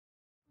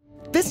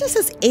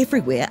Businesses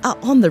everywhere are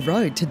on the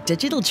road to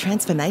digital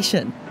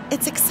transformation.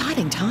 It's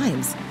exciting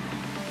times.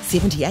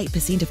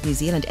 78% of New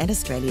Zealand and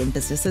Australian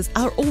businesses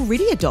are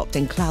already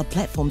adopting cloud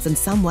platforms in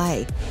some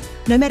way.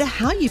 No matter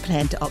how you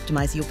plan to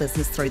optimise your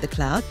business through the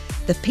cloud,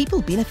 the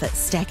people benefits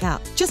stack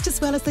up just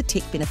as well as the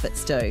tech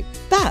benefits do.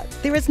 But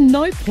there is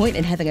no point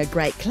in having a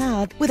great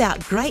cloud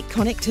without great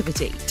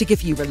connectivity to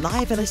give you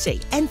reliability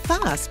and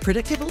fast,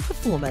 predictable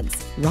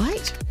performance,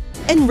 right?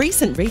 In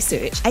recent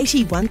research,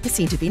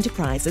 81% of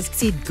enterprises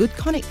said good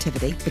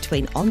connectivity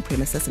between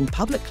on-premises and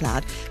public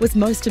cloud was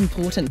most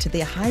important to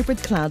their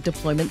hybrid cloud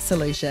deployment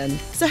solution.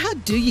 So how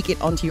do you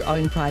get onto your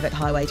own private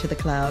highway to the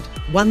cloud?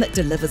 One that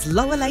delivers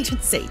lower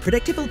latency,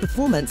 predictable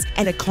performance,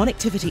 and a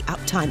connectivity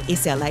uptime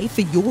SLA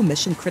for your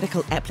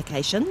mission-critical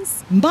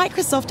applications?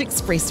 Microsoft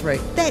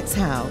ExpressRoute, that's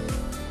how.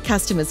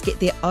 Customers get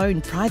their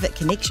own private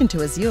connection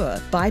to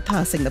Azure,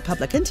 bypassing the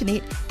public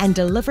internet and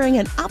delivering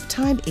an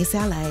uptime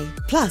SLA.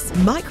 Plus,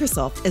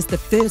 Microsoft is the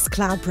first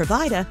cloud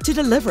provider to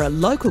deliver a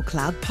local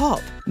cloud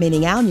POP,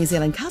 meaning our New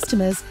Zealand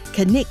customers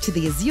connect to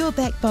the Azure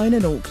backbone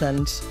in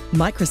Auckland.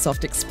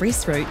 Microsoft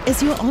ExpressRoute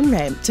is your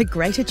on-ramp to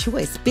greater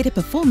choice, better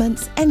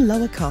performance and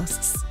lower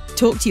costs.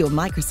 Talk to your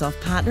Microsoft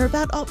partner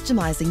about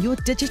optimising your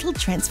digital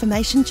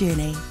transformation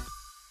journey.